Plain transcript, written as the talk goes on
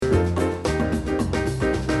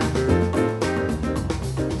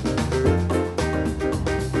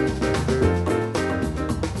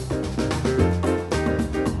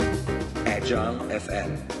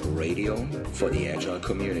radio for the Agile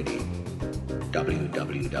community.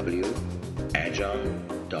 www.agile.fm.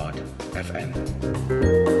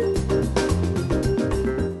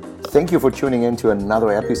 Thank you for tuning in to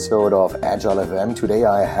another episode of Agile FM. Today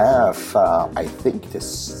I have, I think the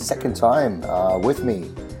second time with me,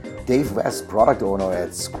 Dave West, product owner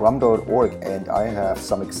at Scrum.org, and I have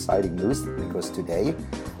some exciting news because today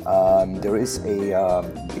there is a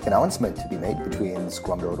big announcement to be made between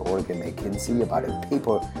Scrum.org and McKinsey about a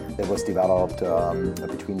paper that was developed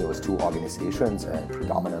between those two organizations, and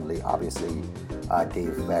predominantly, obviously,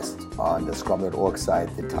 Dave West on the Scrum.org side.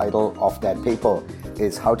 The title of that paper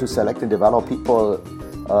is How to Select and Develop People,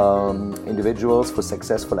 Individuals for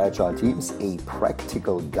Successful Agile Teams, a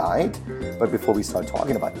Practical Guide. But before we start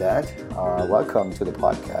talking about that, welcome to the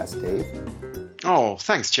podcast, Dave. Oh,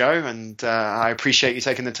 thanks, Joe, and I appreciate you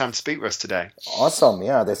taking the time to speak with us today. Awesome.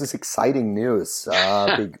 Yeah, this is exciting news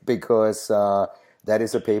because that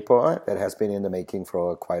is a paper that has been in the making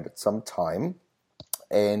for quite some time,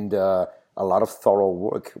 and a lot of thorough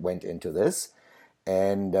work went into this.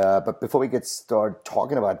 And but before we start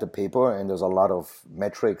talking about the paper, and there's a lot of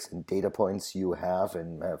metrics and data points you have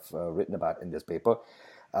and have written about in this paper,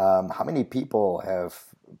 how many people have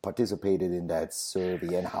participated in that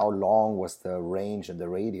survey, and how long was the range and the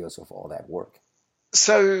radius of all that work?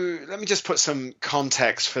 So let me just put some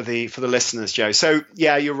context for the listeners, Joe. So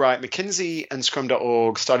yeah, you're right. McKinsey and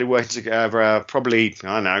Scrum.org started working together probably,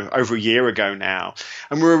 I don't know, over a year ago now.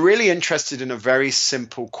 And we were really interested in a very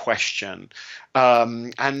simple question.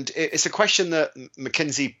 And it's a question that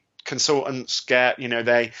McKinsey consultants get.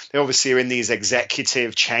 They obviously are in these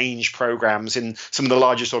executive change programs in some of the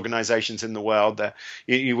largest organizations in the world.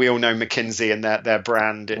 We all know McKinsey and their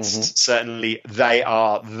brand. It's certainly, they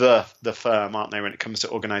are the firm, aren't they, when it comes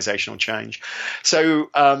to organizational change?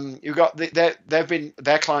 So you've got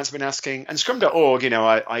their clients have been asking, and Scrum.org,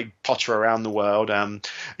 I potter around the world, in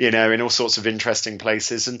all sorts of interesting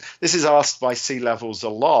places, and this is asked by C-levels a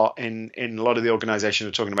lot in a lot of the organizations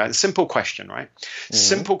we're talking about. A simple question, right?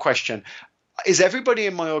 Simple question. Is everybody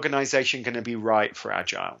in my organization going to be right for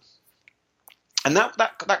Agile? And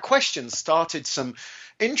that question started some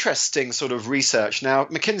interesting sort of research. Now,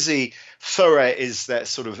 McKinsey, thorough is their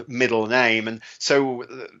sort of middle name. And so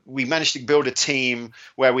we managed to build a team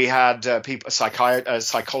where we had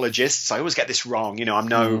psychologists. I always get this wrong.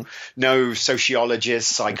 I'm no sociologist,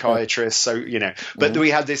 psychiatrist. So, but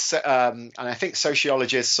we had this, and I think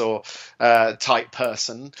sociologists or type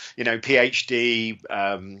person, PhD,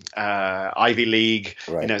 Ivy League,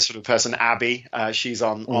 right. Sort of person, Abby. She's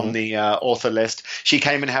on the author list. She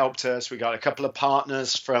came and helped us. We got a couple of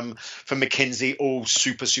partners from McKinsey, all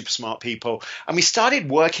super smart people, and we started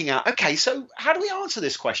working out, okay, so how do we answer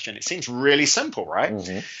this question? It seems really simple, right?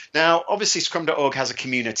 Now, obviously, Scrum.org has a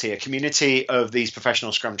community of these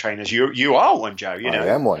professional Scrum trainers. You are one, Joe. I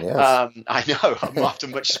am one, yes. I know. I'm after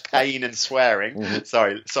much pain and swearing.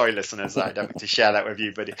 Sorry, listeners. I don't mean to share that with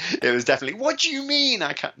you, but it was definitely, what do you mean?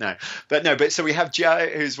 I can't. No, but so we have Joe,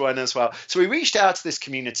 who's one as well. So we reached out to this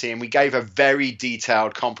community and we gave a very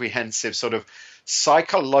detailed, comprehensive sort of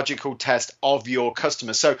psychological test of your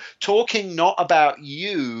customers. So talking not about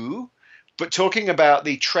you, but talking about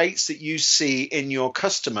the traits that you see in your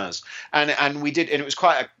customers. And we did, and it was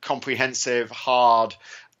quite a comprehensive, hard,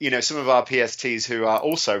 some of our PSTs who are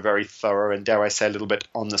also very thorough and, dare I say, a little bit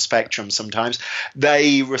on the spectrum sometimes,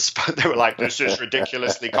 they were like, this is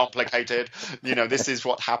ridiculously complicated. This is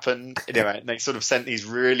what happened. And they sort of sent these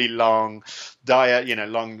really long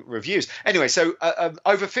long reviews. Anyway, so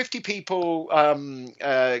over 50 people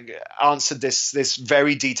answered this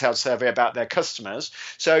very detailed survey about their customers.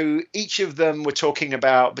 So each of them were talking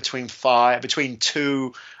about between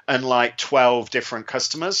 2 and like 12 different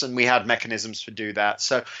customers, and we had mechanisms to do that.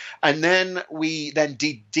 So, and then we did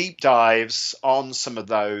deep dives on some of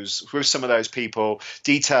those people,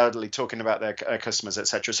 detailedly talking about their customers,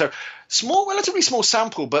 etc. So, relatively small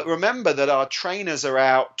sample, but remember that our trainers are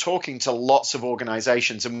out talking to lots of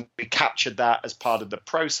organizations, and we captured that as part of the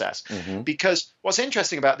process. Because what's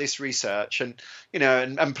interesting about this research, and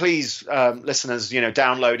please, listeners,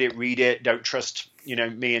 download it, read it, don't trust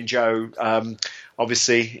me and Joe.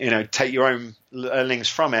 Obviously, take your own learnings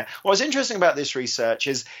from it. What's interesting about this research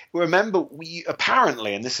is, remember, we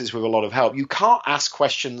apparently, and this is with a lot of help, you can't ask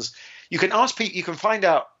questions. You can ask people, you can find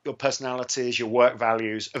out your personalities, your work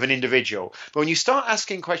values of an individual. But when you start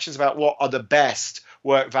asking questions about what are the best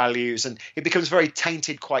work values, and it becomes very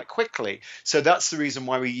tainted quite quickly. So that's the reason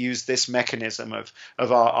why we use this mechanism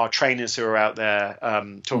of our trainers who are out there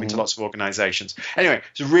talking to lots of organizations. Anyway,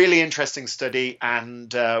 it's a really interesting study,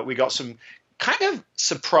 and we got some kind of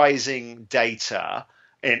surprising data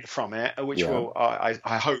from it, which I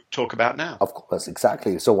hope talk about now. Of course,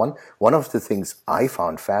 exactly. So one of the things I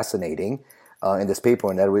found fascinating in this paper,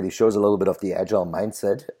 and that really shows a little bit of the agile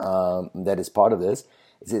mindset that is part of this,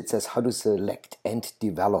 is it says how to select and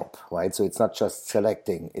develop, right? So it's not just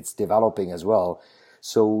selecting, it's developing as well.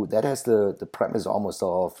 So that has the premise almost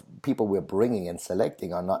of people we're bringing and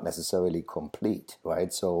selecting are not necessarily complete,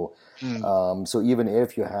 right? So so even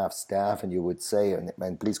if you have staff and you would say,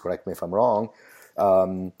 and please correct me if I'm wrong,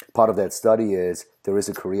 part of that study is there is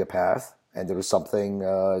a career path and there is something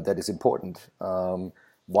that is important.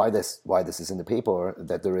 Why this is in the paper,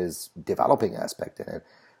 that there is developing aspect in it.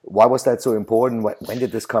 Why was that so important? When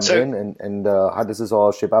did this come in, and how does this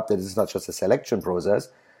all shape up? That this is not just a selection process,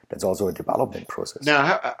 that's also a development process.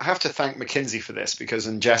 Now, I have to thank McKinsey for this,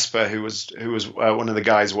 and Jesper, who was one of the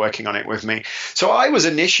guys working on it with me. So I was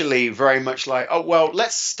initially very much like, oh, well,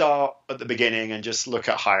 let's start at the beginning and just look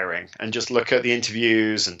at hiring and just look at the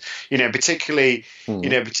interviews and, particularly,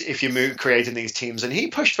 if you creating these teams. And he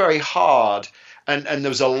pushed very hard. And there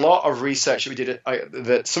was a lot of research that we did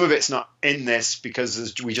that some of it's not in this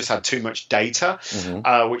because we just had too much data,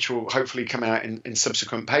 which will hopefully come out in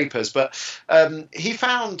subsequent papers. But he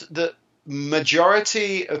found that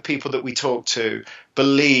majority of people that we talked to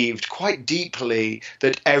believed quite deeply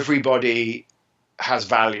that everybody has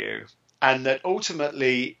value, and that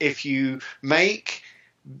ultimately if you make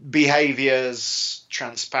behaviors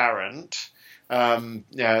transparent,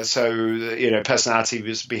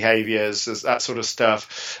 personality behaviors, that sort of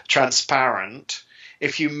stuff, transparent.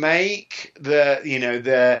 If you make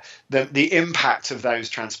the impact of those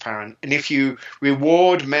transparent, and if you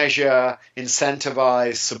reward, measure,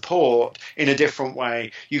 incentivize, support in a different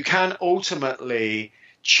way, you can ultimately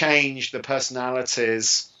change the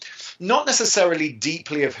personalities. Not necessarily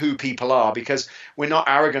deeply of who people are, because we're not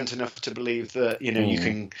arrogant enough to believe that you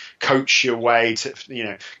can coach your way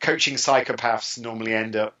to coaching psychopaths normally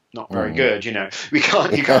end up not very good. You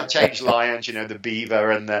can't change lions. The beaver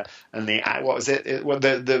and the what was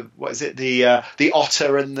it? The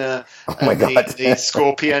otter and the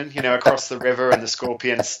scorpion. Across the river, and the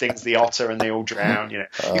scorpion stings the otter and they all drown. You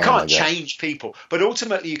can't change people, but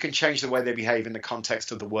ultimately you can change the way they behave in the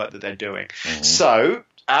context of the work that they're doing. So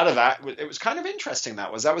out of that, it was kind of interesting.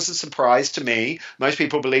 That was a surprise to me. Most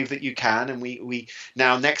people believe that you can, and we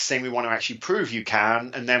now next thing we want to actually prove you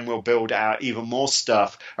can, and then we'll build out even more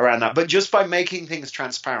stuff around that. But just by making things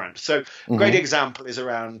transparent. So a great example is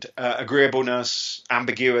around agreeableness,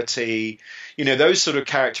 ambiguity. Those sort of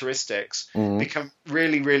characteristics become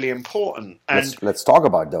really, really important. And let's talk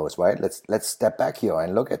about those, right? Let's step back here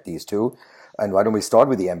and look at these two. And why don't we start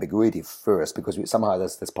with the ambiguity first? Because somehow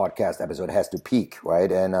this podcast episode has to peak,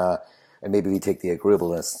 right? And maybe we take the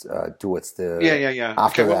agreeableness towards the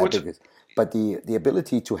after that. But the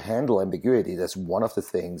ability to handle ambiguity, that's one of the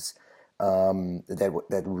things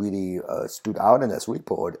that really stood out in this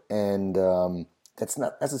report, and that's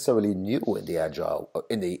not necessarily new in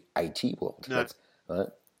the IT world. No. Right?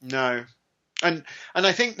 No. And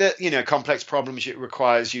I think that, complex problems, it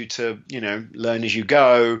requires you to, learn as you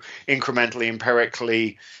go, incrementally,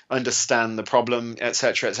 empirically understand the problem, et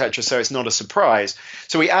cetera, et cetera. So it's not a surprise.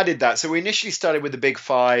 So we added that. So we initially started with the big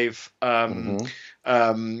 5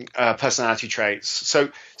 personality traits.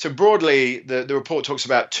 So broadly, the report talks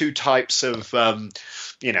about 2 types of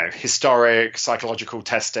historic psychological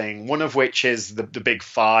testing, one of which is the big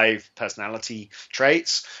 5 personality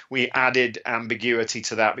traits. We added ambiguity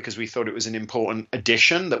to that because we thought it was an important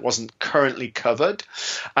addition that wasn't currently covered.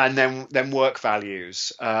 And then work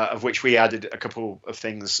values, of which we added a couple of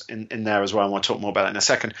things in there as well. And we'll talk more about that in a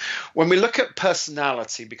second. When we look at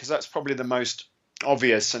personality, because that's probably the most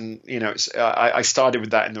obvious, and I started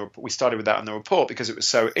with that in the report. We started with that in the report because it was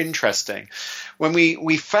so interesting. When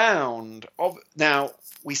we found now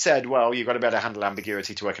we said, well, you've got to be able to handle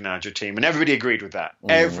ambiguity to work in an agile team, and everybody agreed with that.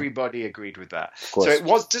 Everybody agreed with that. So it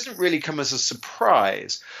doesn't really come as a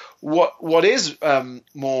surprise. What is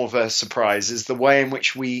more of a surprise is the way in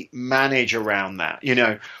which we manage around that.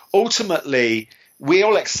 Ultimately, we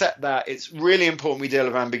all accept that it's really important we deal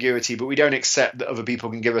with ambiguity, but we don't accept that other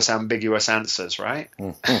people can give us ambiguous answers, right?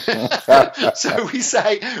 So we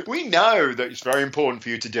say, we know that it's very important for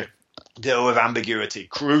you to deal with ambiguity,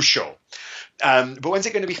 crucial. But when's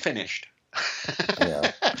it going to be finished?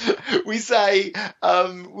 We say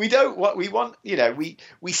we don't. What we want,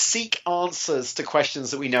 we seek answers to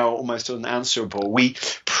questions that we know are almost unanswerable. We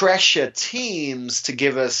pressure teams to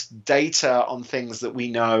give us data on things that we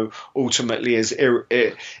know ultimately is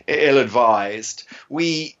ill-advised.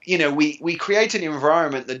 We create an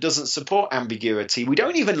environment that doesn't support ambiguity. We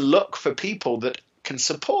don't even look for people that can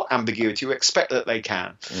support ambiguity. We expect that they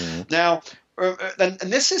can. Now, and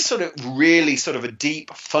this is sort of really sort of a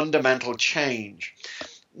deep fundamental change.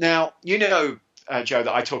 Now, Joe,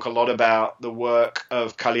 that I talk a lot about the work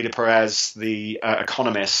of Khalida Perez, the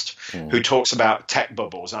economist, who talks about tech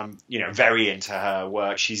bubbles. I'm, very into her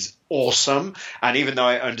work. She's awesome. And even though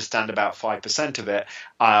I understand about 5% of it,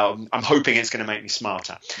 I'm hoping it's going to make me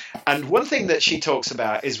smarter. And one thing that she talks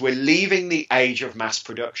about is we're leaving the age of mass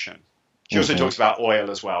production. She also talks about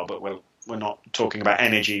oil as well, but we're not talking about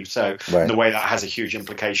energy. So in the way that has a huge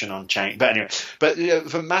implication on change. But anyway,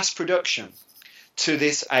 for mass production, to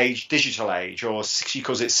this age, digital age, or she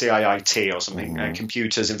calls it CIIT or something,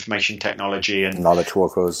 computers, information technology, and knowledge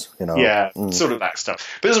workers, sort of that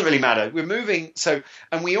stuff. But it doesn't really matter. We're moving. So,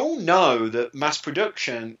 and we all know that mass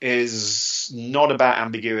production is not about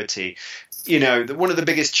ambiguity. One of the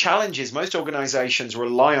biggest challenges, most organizations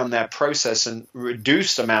rely on their process and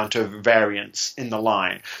reduced amount of variance in the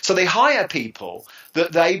line. So they hire people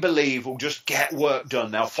that they believe will just get work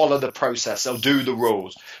done. They'll follow the process. They'll do the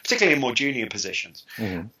rules, particularly in more junior positions.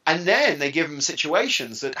 And then they give them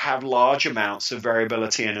situations that have large amounts of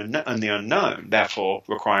variability and the unknown, therefore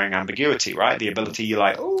requiring ambiguity, right? The ability, you're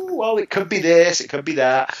like, oh, well, it could be this, it could be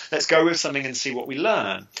that. Let's go with something and see what we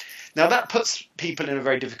learn. Now, that puts people in a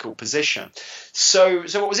very difficult position. So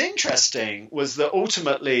what was interesting was that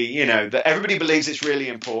ultimately, that everybody believes it's really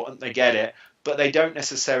important, they get it, but they don't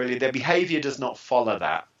necessarily, their behavior does not follow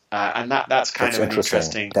that. And that's kind of an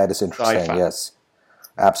interesting. That is interesting, yes.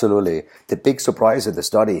 Absolutely. The big surprise of the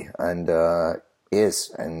study and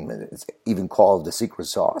it's even called the secret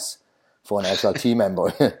sauce for an Agile team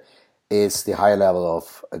member is the high level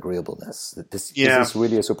of agreeableness. This is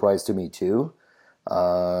really a surprise to me too.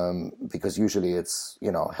 Because usually it's,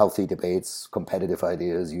 healthy debates, competitive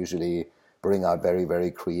ideas usually bring out very,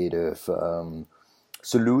 very creative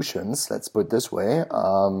solutions, let's put it this way.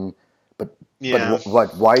 But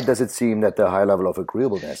why does it seem that the high level of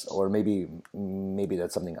agreeableness, or maybe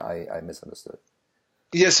that's something I misunderstood?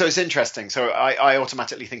 Yeah, so it's interesting. So I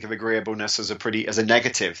automatically think of agreeableness as a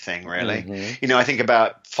negative thing, really. I think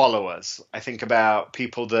about followers. I think about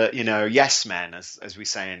people that, yes men, as we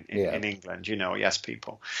say in England, yes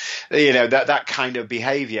people. That kind of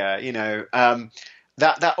behavior,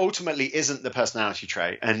 that ultimately isn't the personality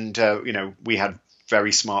trait. And, we had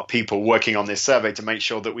very smart people working on this survey to make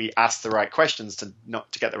sure that we ask the right questions to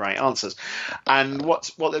get the right answers. And what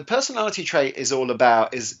the personality trait is all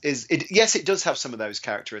about is yes, it does have some of those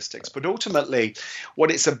characteristics, but ultimately what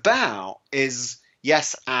it's about is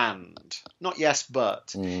yes and, not yes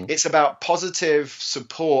but. It's about positive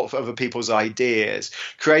support for other people's ideas,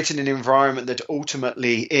 creating an environment that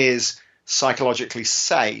ultimately is psychologically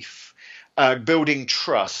safe, building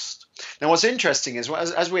trust. Now, what's interesting is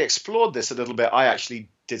as we explored this a little bit, I actually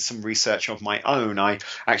did some research of my own. I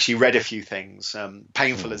actually read a few things,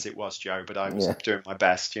 painful as it was, Joe, but I was doing my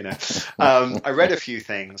best, I read a few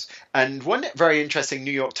things. And one very interesting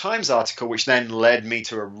New York Times article, which then led me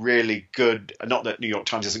to a really good, not that New York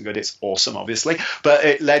Times isn't good, it's awesome, obviously, but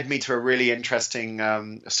it led me to a really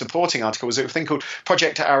interesting supporting article, was a thing called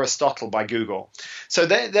Project Aristotle by Google. So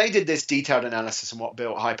they did this detailed analysis on what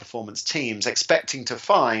built high-performance teams, expecting to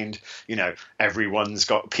find, everyone's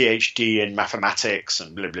got a PhD in mathematics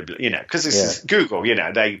and blah, blah, blah, because this is Google,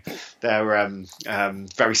 they're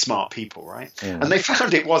very smart people, right? And they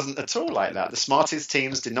found it wasn't at all like that. The smartest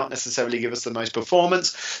teams did not necessarily give us the most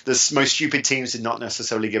performance. The most stupid teams did not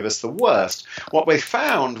necessarily give us the worst. What we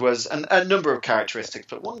found was a number of characteristics,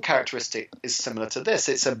 but one characteristic is similar to this.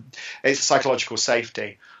 It's psychological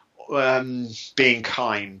safety. Being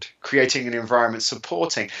kind, creating an environment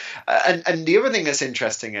supporting. And the other thing that's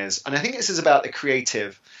interesting is, and I think this is about the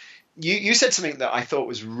creative, you said something that I thought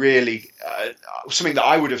was really something that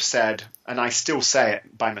I would have said, and I still say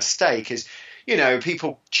it by mistake, is,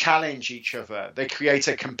 people challenge each other. They create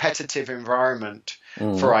a competitive environment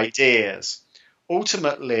for ideas.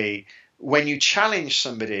 Ultimately, when you challenge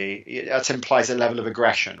somebody, that implies a level of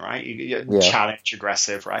aggression, right? You challenge,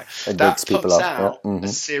 aggressive, right? That puts out a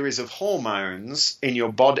series of hormones in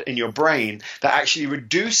your body, in your brain, that actually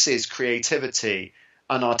reduces creativity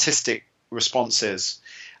and artistic responses.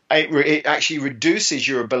 It actually reduces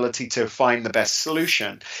your ability to find the best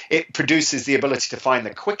solution. It produces the ability to find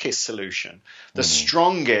the quickest solution. The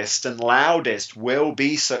strongest and loudest will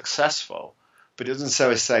be successful, but it doesn't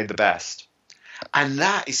so say the best. And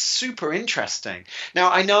that is super interesting.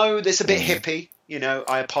 Now, I know this is a bit hippie.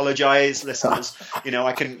 I apologize, listeners.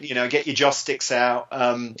 I can, get your joss sticks out,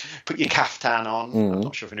 put your kaftan on. I'm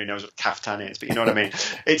not sure if anyone knows what kaftan is, but you know what I mean.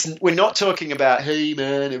 We're not talking about, hey,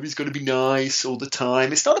 man, everybody's got to be nice all the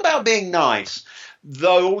time. It's not about being nice,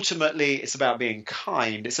 though ultimately it's about being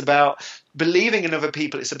kind. It's about believing in other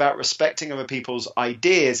people. It's about respecting other people's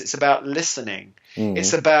ideas. It's about listening. Mm-hmm.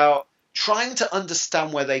 It's about trying to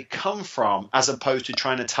understand where they come from as opposed to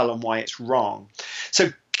trying to tell them why it's wrong. So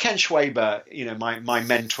Ken Schwaber, my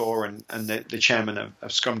mentor and the chairman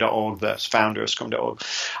of Scrum.org, the founder of Scrum.org,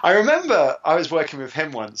 I remember I was working with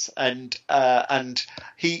him once, and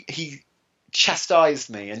he chastised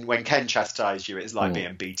me. And when Ken chastised you, it's like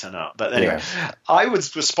being beaten up. But anyway, I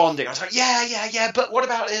was responding. I was like, yeah, but what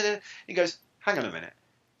about it? He goes, hang on a minute.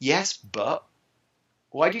 Yes, but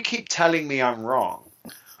why do you keep telling me I'm wrong?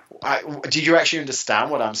 Did you actually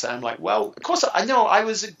understand what I'm saying? I'm like, well, of course I know. I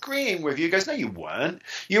was agreeing with you. He goes, no, you weren't.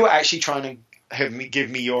 You were actually trying to give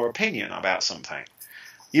me your opinion about something.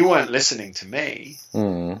 You weren't listening to me.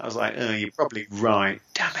 I was like, oh, you're probably right.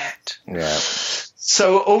 Damn it. Yeah.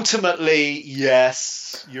 So ultimately,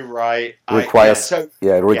 yes, you're right. It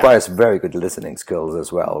requires very good listening skills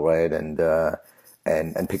as well, right?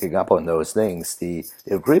 And picking up on those things. The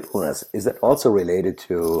agreeableness, is that also related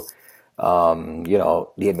to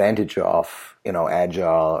the advantage of,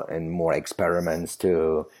 agile and more experiments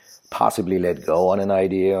to possibly let go on an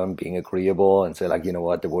idea and being agreeable and say, like, you know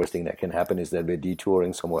what, the worst thing that can happen is that we're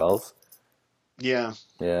detouring somewhere else? Yeah.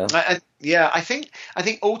 Yeah. I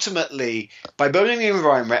think ultimately by building an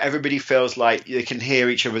environment where everybody feels like they can hear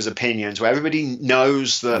each other's opinions, where everybody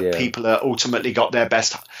knows that people are ultimately got their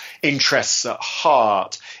best interests at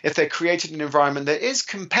heart, if they're creating an environment that is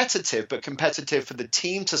competitive, but competitive for the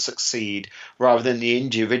team to succeed rather than the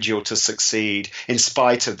individual to succeed in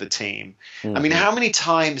spite of the team. I mean, how many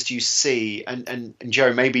times do you see, and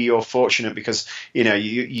Joe, maybe you're fortunate because,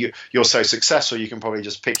 you're so successful, you can probably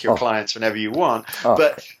just pick your clients whenever you want.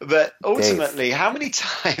 But ultimately, Dave, how many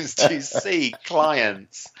times do you see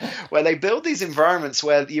clients where they build these environments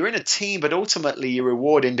where you're in a team, but ultimately you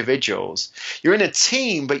reward individuals? You're in a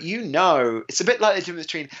team, but it's a bit like the difference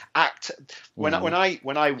between when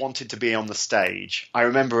I wanted to be on the stage, I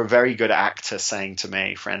remember a very good actor saying to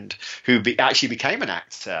me, a friend who actually became an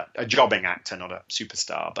actor, a jobbing actor, not a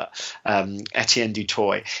superstar, but Etienne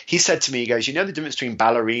Dutoy. He said to me, he goes, the difference between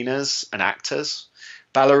ballerinas and actors?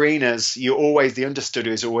 Ballerinas, the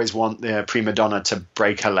understudies always want the prima donna to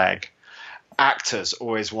break her leg. Actors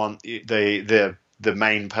always want the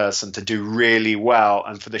main person to do really well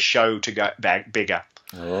and for the show to get bigger.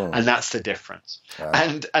 And that's the difference.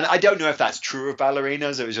 And I don't know if that's true of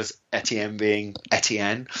ballerinas. It was just Etienne being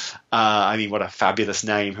Etienne. I mean, what a fabulous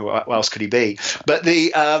name. Who else could he be? But but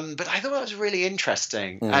I thought it was really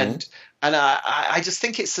interesting. And I just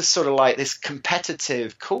think it's this sort of like this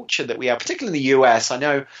competitive culture that we have, particularly in the US. I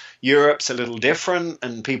know Europe's a little different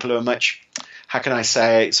and people are much, how can I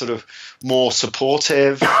say, sort of more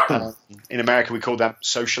supportive. In America, we call them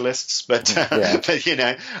socialists, but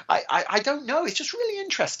I don't know. It's just really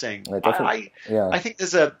interesting. I think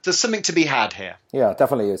there's something to be had here. Yeah,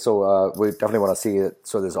 definitely. So we definitely want to see it.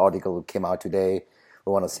 So this article came out today.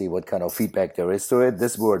 We want to see what kind of feedback there is to it.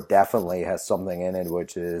 This word definitely has something in it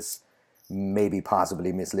which is maybe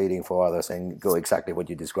possibly misleading for others and go exactly what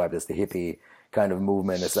you described as the hippie kind of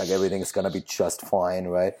movement. It's like everything's going to be just fine,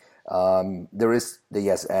 right? There is the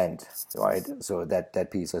yes and, right? So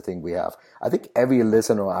that piece I think we have. I think every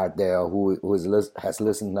listener out there who has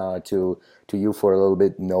listened now to you for a little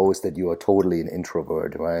bit knows that you are totally an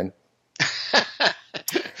introvert, right?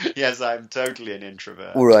 Yes, I'm totally an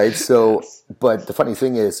introvert. Right. So, but the funny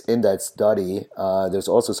thing is, in that study, there's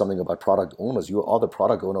also something about product owners. You are the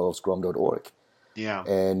product owner of Scrum.org. Yeah.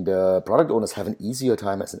 And product owners have an easier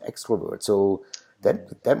time as an extrovert. So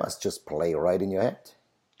that must just play right in your head.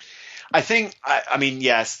 I think, I mean,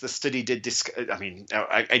 yes, the study did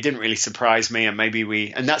it didn't really surprise me, and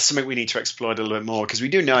and that's something we need to explore a little bit more, because we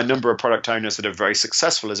do know a number of product owners that are very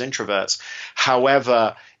successful as introverts.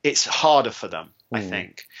 However, it's harder for them, I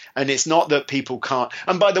think. And it's not that people can't.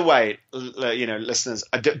 And by the way, listeners,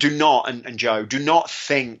 do not, and Joe, do not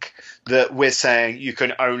think that we're saying you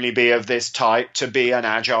can only be of this type to be an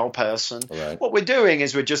agile person. Right. What we're doing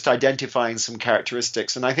is we're just identifying some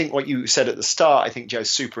characteristics. And I think what you said at the start, I think, Joe, is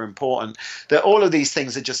super important, that all of these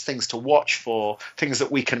things are just things to watch for, things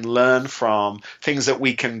that we can learn from, things that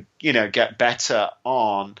we can, get better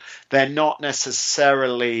on. They're not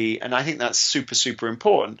necessarily, and I think that's super, super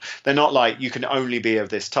important. They're not like you can only be of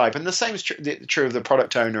this type. And the same is true of the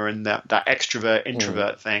product owner and that extrovert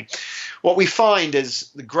introvert thing. What we find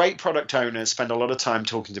is the great product owners spend a lot of time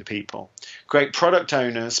talking to people. Great product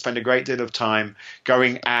owners spend a great deal of time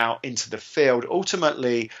going out into the field.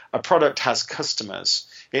 Ultimately, a product has customers.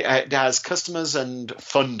 It has customers and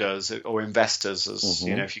funders or investors, as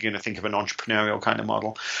if you're going to think of an entrepreneurial kind of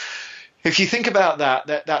model. If you think about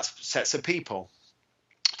that's sets of people.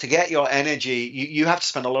 to get your energy, you have to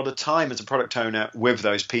spend a lot of time as a product owner with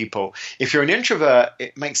those people. If you're an introvert,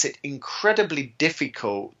 it makes it incredibly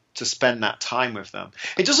difficult to spend that time with them.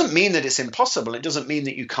 It doesn't mean that it's impossible. It doesn't mean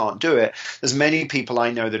that you can't do it. There's many people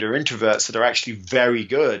I know that are introverts that are actually very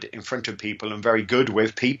good in front of people and very good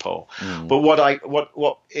with people.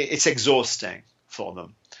 But it's exhausting for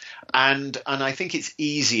them. And I think it's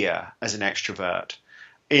easier as an extrovert,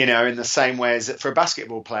 in the same way as that for a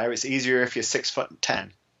basketball player, it's easier if you're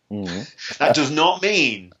 6'10". That does not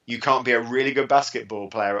mean you can't be a really good basketball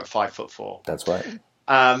player at 5'4". That's right.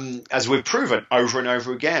 As we've proven over and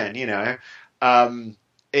over again,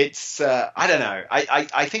 it's I don't know.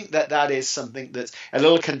 I think that is something that's a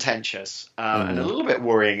little contentious and a little bit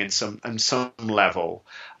worrying in some level.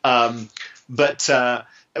 But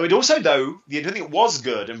it would also, though, the other thing that was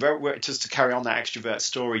good, and just to carry on that extrovert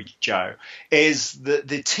story, Joe, is that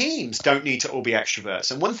the teams don't need to all be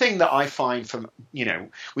extroverts. And one thing that I find from,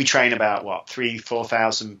 we train about,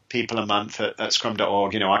 3,000-4,000 people a month at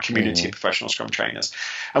scrum.org, our community of professional Scrum trainers.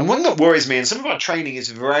 And one that worries me, and some of our training is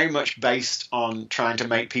very much based on trying to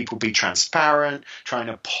make people be transparent, trying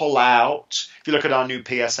to pull out. If you look at our new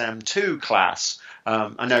PSM2 class,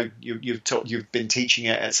 I know you've been teaching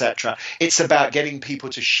it, etc. It's about getting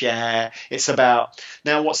people to share. It's about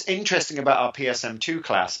now. What's interesting about our PSM2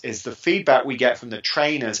 class is the feedback we get from the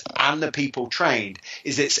trainers and the people trained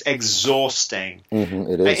is it's exhausting.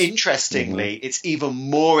 It is. Interestingly, it's even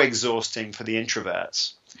more exhausting for the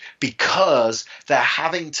introverts because they're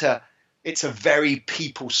having to. It's a very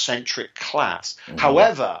people-centric class.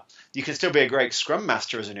 However, you can still be a great Scrum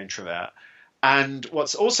Master as an introvert. And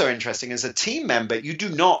what's also interesting is a team member, you do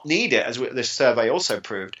not need it, as this survey also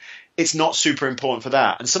proved. It's not super important for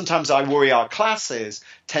that. And sometimes I worry our classes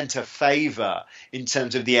tend to favor, in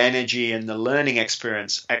terms of the energy and the learning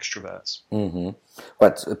experience, extroverts.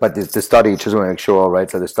 But the study, just want to make sure,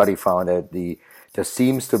 right? So the study found that there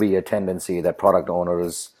seems to be a tendency that product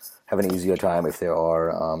owners have an easier time if they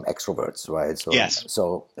are extroverts, right? So, yes.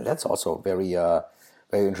 So that's also very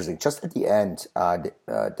interesting. Just at the end,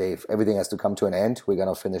 Dave, everything has to come to an end. We're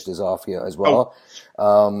going to finish this off here as well.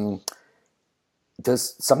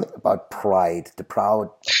 There's something about pride, the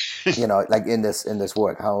proud, like in this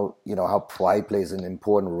work, how pride plays an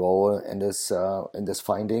important role in this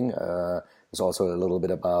finding. There's also a little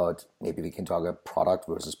bit about, maybe we can talk about product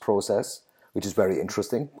versus process, which is very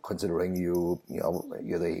interesting considering you're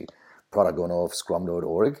the product owner of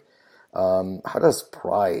Scrum.org. How does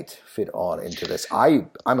pride fit on into this? I'm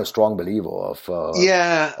a strong believer of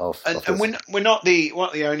and we're not the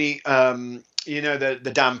only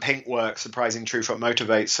the Dan Pink work, Surprising Truth, What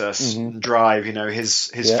Motivates Us, Drive,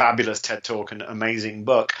 his fabulous TED Talk and amazing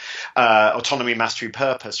book, Autonomy, Mastery,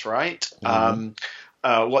 Purpose, right?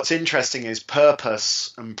 What's interesting is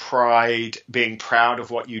purpose and pride, being proud of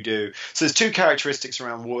what you do. So there's two characteristics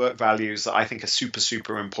around work values that I think are super,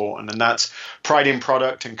 super important, and that's pride in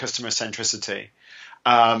product and customer centricity.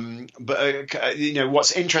 But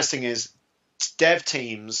what's interesting is dev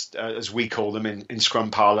teams, as we call them in Scrum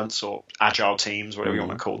parlance, or agile teams, whatever you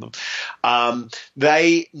want to call them,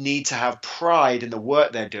 they need to have pride in the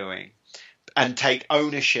work they're doing and take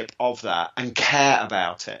ownership of that and care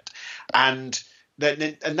about it. And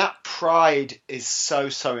that pride is so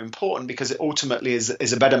important because it ultimately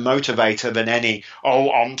is a better motivator than any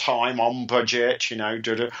on time, on budget,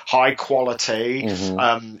 high quality,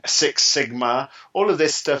 Six Sigma. All of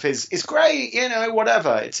this stuff is great,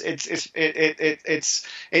 whatever. It's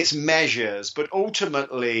measures, but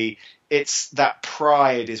ultimately it's that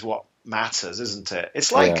pride is what matters, isn't it?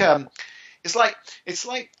 It's like I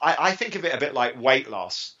think of it a bit like weight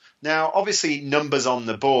loss. Now, obviously, numbers on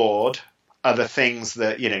the board are the things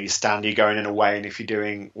that, you're going in a way, and if you're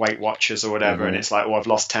doing Weight Watchers or whatever, and it's like, I've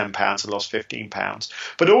lost 10 pounds, I've lost 15 pounds.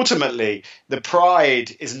 But ultimately, the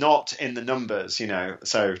pride is not in the numbers,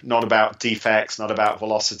 so not about defects, not about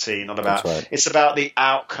velocity, not about, it's about the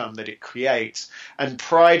outcome that it creates. And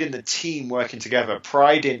pride in the team working together,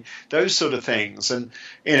 pride in those sort of things. And,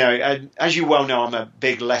 as you well know, I'm a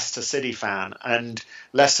big Leicester City fan, and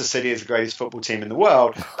Leicester City is the greatest football team in the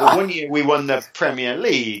world. But one year we won the Premier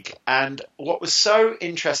League, and what was so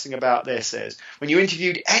interesting about this is when you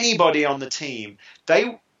interviewed anybody on the team,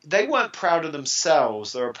 they weren't proud of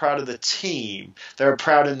themselves. They were proud of the team. They were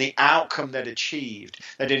proud of the outcome they'd achieved.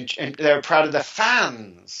 They were proud of the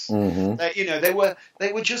fans. They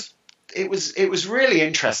were just. It was really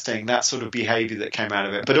interesting, that sort of behavior that came out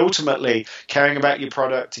of it. But ultimately, caring about your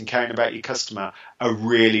product and caring about your customer are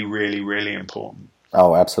really, really, really important.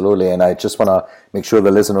 Oh, absolutely. And I just want to make sure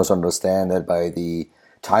the listeners understand that by the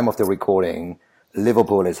time of the recording,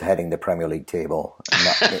 Liverpool is heading the Premier League table.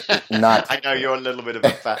 Not I know you're a little bit of a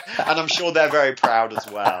fan, and I'm sure they're very proud as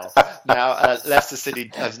well. Now, Leicester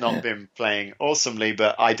City has not been playing awesomely,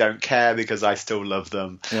 but I don't care because I still love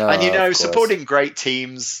them. And supporting great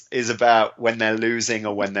teams is about when they're losing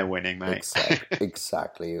or when they're winning, mate.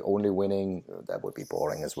 Exactly. Only winning, that would be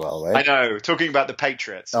boring as well, right? I know. Talking about the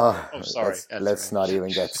Patriots. Sorry. Let's not even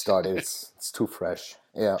get started. It's too fresh.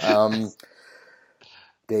 Yeah.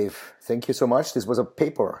 Dave, thank you so much. This was a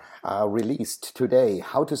paper released today,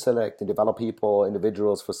 How to Select and Develop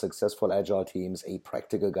Individuals for Successful Agile Teams, a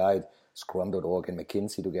Practical Guide, Scrum.org and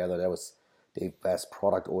McKinsey together. That was Dave West,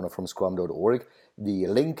 product owner from Scrum.org. The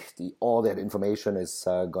link, all that information is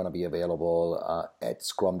going to be available at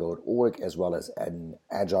Scrum.org as well as at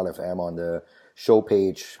Agile FM on the show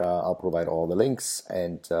page. I'll provide all the links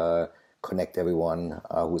and connect everyone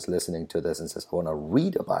who's listening to this and says, I want to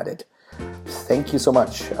read about it. Thank you so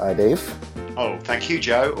much, Dave. Oh, thank you,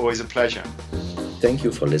 Joe. Always a pleasure. Thank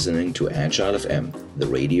you for listening to Agile FM, the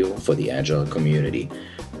radio for the Agile community.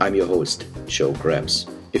 I'm your host, Joe Krebs.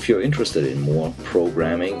 If you're interested in more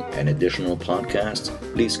programming and additional podcasts,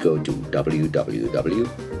 please go to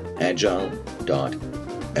www.agile.fm.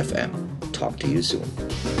 Talk to you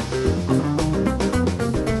soon.